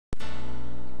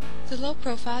The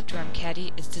low-profile drum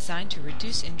caddy is designed to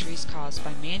reduce injuries caused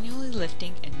by manually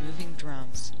lifting and moving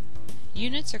drums.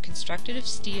 Units are constructed of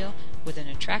steel with an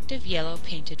attractive yellow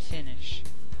painted finish.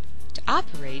 To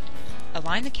operate,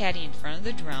 align the caddy in front of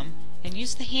the drum and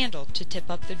use the handle to tip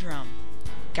up the drum.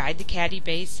 Guide the caddy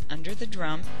base under the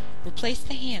drum, replace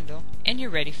the handle, and you're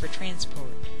ready for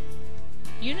transport.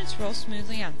 Units roll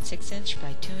smoothly on 6-inch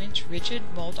by 2-inch rigid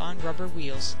mold-on rubber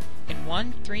wheels and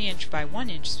one 3-inch by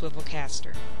 1-inch swivel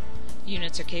caster.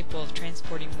 Units are capable of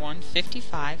transporting one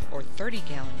 55 or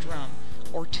 30-gallon drum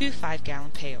or two 5-gallon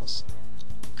pails.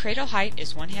 Cradle height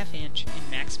is 1/2 inch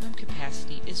and maximum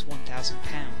capacity is 1,000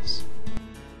 pounds.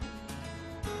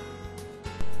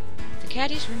 The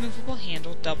caddy's removable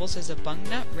handle doubles as a bung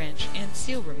nut wrench and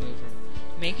seal remover,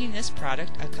 making this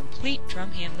product a complete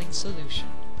drum handling solution.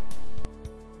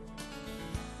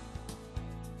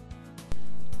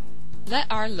 Let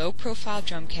our low-profile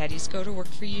drum caddies go to work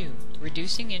for you,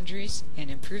 reducing injuries and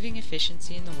improving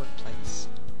efficiency in the workplace.